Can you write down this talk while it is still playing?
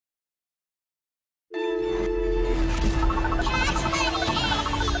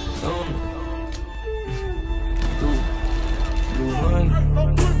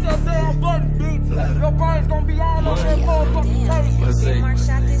Your brain's gonna be all over that motherfucking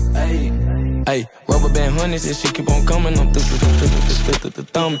Hey, hey, rubber band honeys, this shit keep on coming. I'm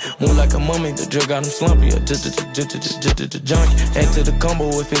thumbing, move like a mummy. The drug got him slumpy, junkie. Add to the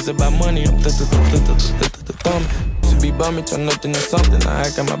combo if it's about money. I'm thumbing. Be bumming, turn nothing to something. I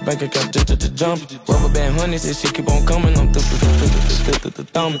got my bank account jump. Rubber band honeys, this shit keep on coming. I'm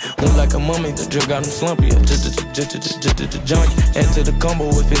thumbing, move like a mummy. The drug got him slumpy, junkie. Add to the combo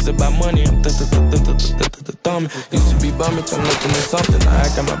if it's about money. I'm thumbing. Used to be bumming, turn nothing to something. I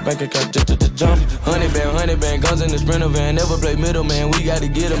got my bank account jump. 100 band, guns in the Sprinter van. Never play middleman, we gotta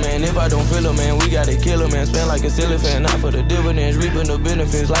get 'em, man. If I don't feel 'em, man, we gotta kill 'em, man. Spend like a silly fan, not for the dividends. Reaping the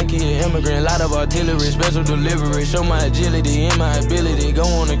benefits like he an immigrant. Lot of artillery, special delivery. Show my agility and my ability. Go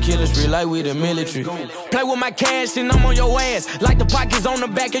on a killing spree like we the military. Play with my cash and I'm on your ass. Like the pockets on the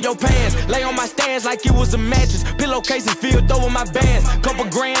back of your pants. Lay on my stands like it was a mattress. Pillowcases filled over my bands. Couple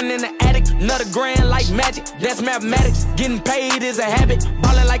grand in the attic, another grand like magic. That's mathematics. Getting paid is a habit.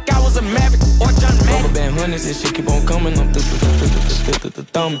 Ballin' like I was a maverick or John Madden. Rubber band honeys, this shit keep on coming. I'm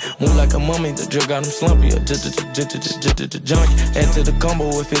thumbing, move like a mummy. The drug got him slumpy, junkie. Add to the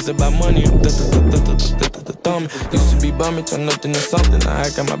combo if it's about money. I'm thumbing. Used to be bumming, turn nothing to something. I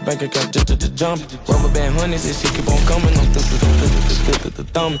got my bank account jump. Rubber band honeys, this shit keep on coming. I'm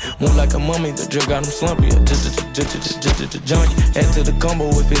thumbing, move like a mummy. The drug got him slumpy, junkie. Add to the combo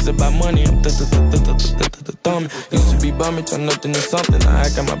if it's about money. I'm thumbing. Used to be bumming, turn nothing to something. I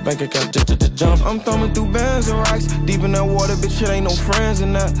got my bank account jump. I'm thumbing through bands and rocks. Deep in that water, bitch, it ain't no friends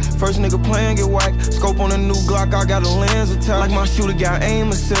in that. First nigga playing get whacked. Scope on a new Glock, I got a lens attached. Like my shooter got aim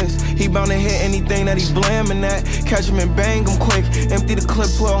assist. He bound to hit anything that he blamin' at. Catch him and bang him quick. Empty the clip,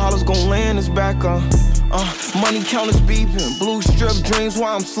 12 hollows gon' land his back on. Money counters beeping. Blue strip dreams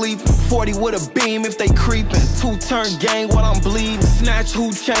while I'm sleeping. 40 with a beam if they creeping. Two-turn gang while I'm bleeding. Snatch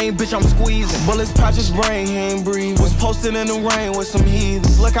who chain, bitch, I'm squeezing. Bullets patch his brain, he ain't breathing. Was posted in the rain with some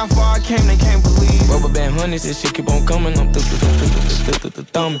heathens. Look how far I came, they can't believe. Rubber band honeys, this shit keep on coming. I'm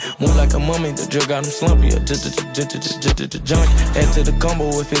thumbing, move like a mummy. The drug got him slumpy, junkie. Add to the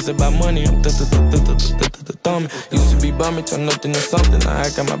combo if it's about money. I'm thumbing. Used to be bumming, turn nothing to something. I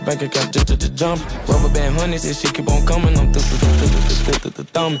got my bank account jump. Rubber band honeys, this shit keep on coming. I'm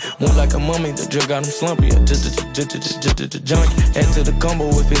thumbing, move like a mummy. The drug got him slumpy, junkie. Add to the combo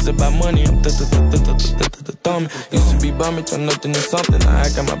if it's about money. I'm thumbing. Used to be bumming, turn nothing to something. I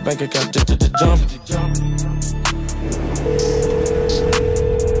got my bank account jump.